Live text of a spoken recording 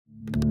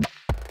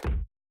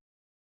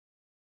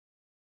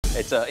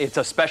It's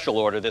a special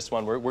order, this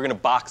one. We're gonna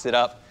box it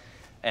up,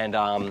 and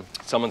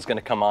someone's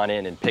gonna come on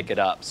in and pick it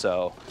up.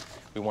 So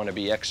we wanna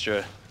be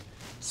extra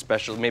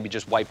special. Maybe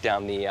just wipe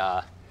down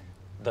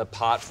the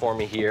pot for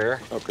me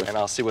here. Okay. And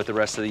I'll see what the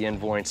rest of the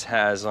invoice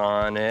has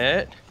on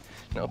it.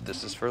 Nope,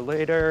 this is for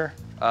later.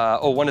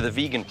 Oh, one of the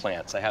vegan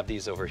plants. I have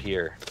these over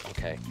here.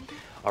 Okay.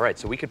 All right,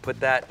 so we could put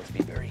that, let's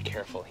be very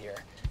careful here.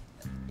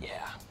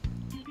 Yeah,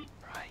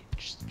 right,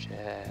 just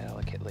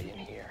delicately in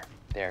here.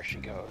 There she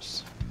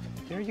goes.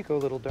 There you go,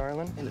 little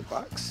darling. In the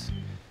box?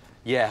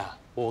 Yeah,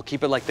 we'll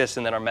keep it like this,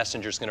 and then our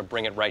messenger's gonna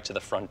bring it right to the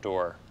front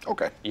door.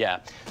 Okay. Yeah,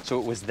 so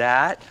it was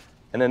that,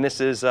 and then this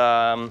is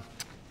the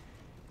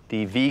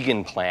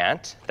vegan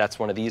plant. That's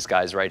one of these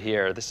guys right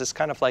here. This is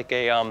kind of like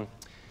a,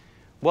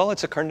 well,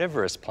 it's a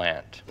carnivorous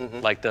plant,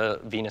 like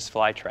the Venus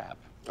flytrap.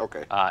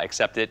 Okay.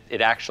 Except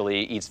it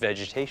actually eats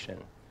vegetation.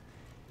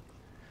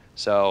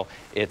 So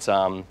it's,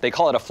 they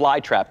call it a fly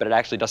trap, but it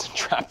actually doesn't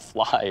trap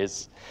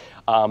flies.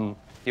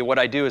 What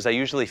I do is I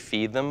usually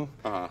feed them,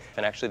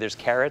 and actually there's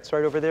carrots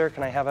right over there.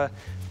 Can I have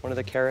one of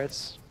the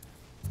carrots?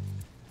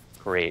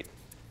 Great.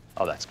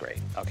 Oh, that's great.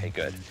 Okay,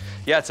 good.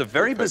 Yeah, it's a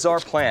very bizarre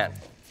plant.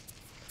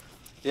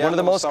 Yeah, one of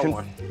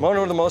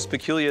the most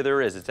peculiar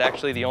there is. It's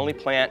actually the only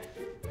plant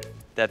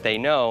that they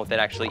know that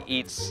actually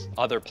eats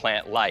other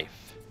plant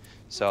life.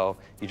 So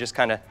you just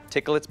kind of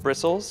tickle its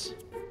bristles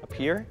up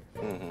here,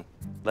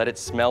 let it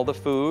smell the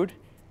food,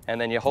 and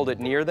then you hold it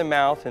near the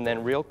mouth, and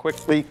then real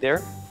quickly,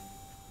 there,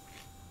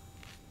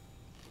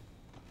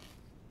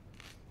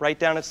 right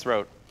down its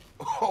throat.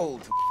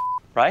 Hold.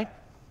 Right?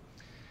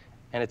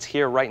 And it's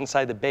here right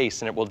inside the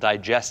base, and it will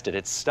digest it.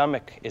 Its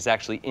stomach is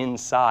actually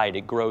inside.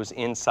 It grows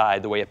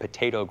inside the way a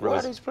potato grows. Where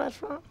are these plants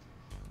from?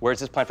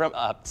 Where's this plant from?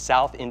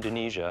 South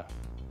Indonesia.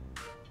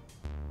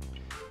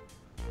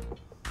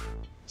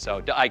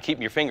 So I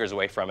keep your fingers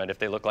away from it if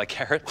they look like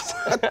carrots.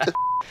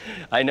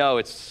 I know,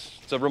 it's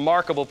a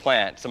remarkable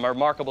plant. It's a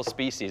remarkable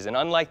species. And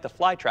unlike the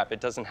flytrap, it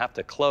doesn't have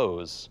to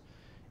close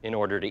in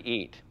order to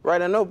eat.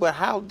 Right, I know, but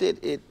how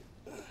did it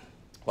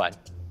What?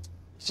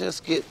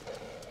 just get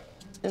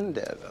in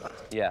there?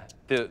 Yeah,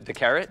 the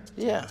carrot?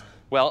 Yeah.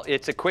 Well,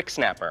 it's a quick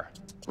snapper.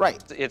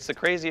 Right. It's the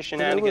craziest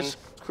shenanigans.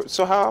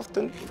 So how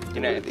often? You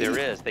know, if there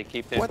is, they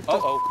keep it. What the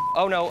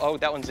Oh no, oh,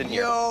 that one's in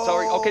here. Yo.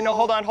 Sorry, okay, no,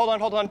 hold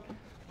on.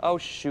 Oh,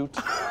 shoot.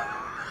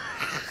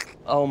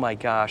 Oh my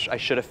gosh, I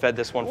should have fed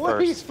this one What are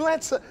first. these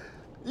plants?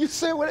 You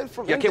said what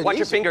from Yeah, okay, watch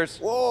your Indonesia? fingers.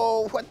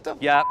 Whoa, what the?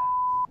 Yeah,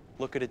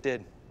 look what it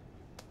did.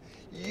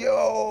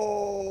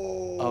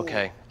 Yo.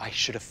 Okay, I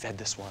should have fed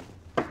this one.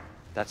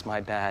 That's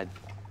my bad.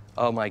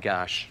 Oh my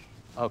gosh.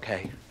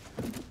 Okay.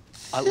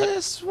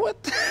 Yes, what?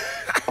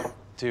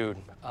 Dude,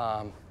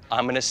 I'm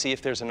gonna see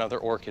if there's another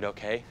orchid,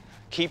 okay?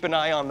 Keep an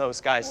eye on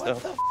those guys, though.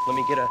 Let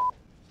me get a...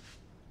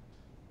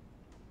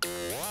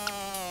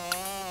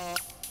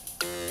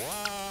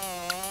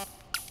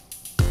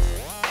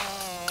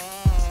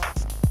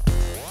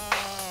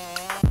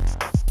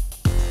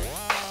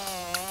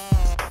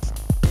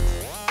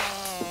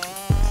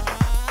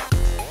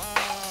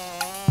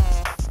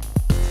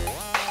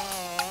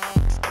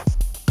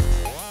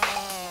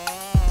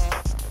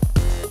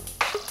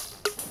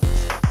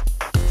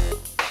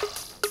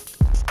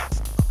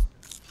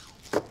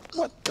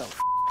 What the?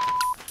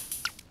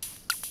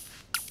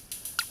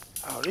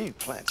 Oh, these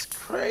plants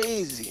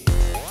crazy.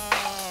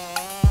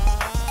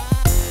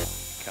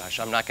 Gosh,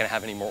 I'm not gonna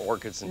have any more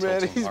orchids until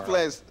Man, tomorrow. these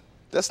plants,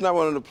 that's not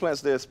one of the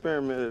plants they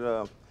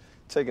experimented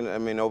taking,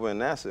 over in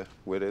NASA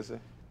with, is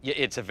it? Yeah,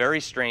 it's a very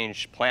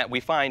strange plant.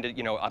 We find it,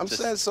 up I'm to...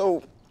 saying,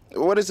 so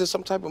what is it,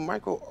 some type of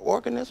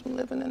microorganism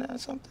living in there or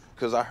something?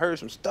 Because I heard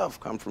some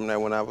stuff come from there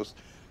when I was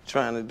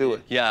trying to do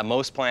it. Yeah,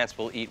 most plants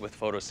will eat with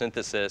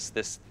photosynthesis.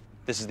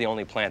 This is the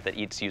only plant that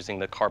eats using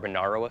the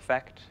Carbonaro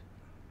effect.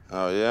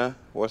 Oh, yeah?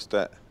 What's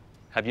that?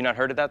 Have you not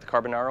heard of that, the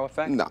Carbonaro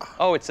effect? No.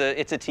 Oh, it's a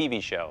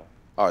TV show.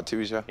 Oh, a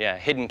TV show? Yeah,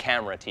 hidden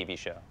camera TV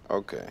show.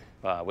 Okay.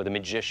 With a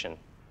magician.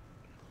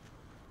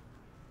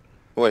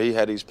 Well, he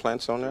had these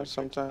plants on there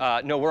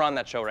sometime? No, we're on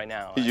that show right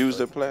now. He used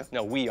the plant?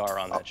 No, we are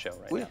on that show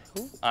right now.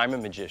 Who? I'm a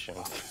magician.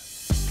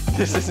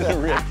 This isn't a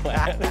real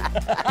plant.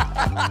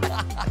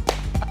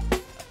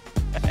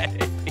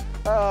 Hey.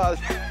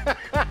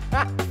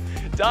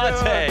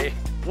 Dante,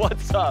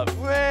 what's up?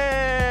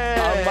 Man!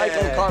 I'm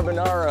Michael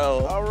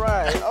Carbonaro. All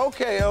right.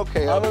 Okay.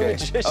 I'm a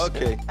magician.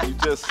 Okay. You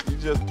just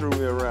threw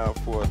me around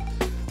for it.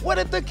 Where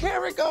did the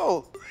carrot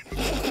go?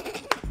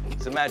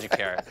 It's a magic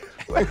carrot.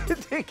 Where did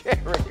the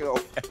carrot go?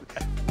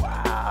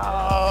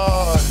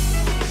 Wow.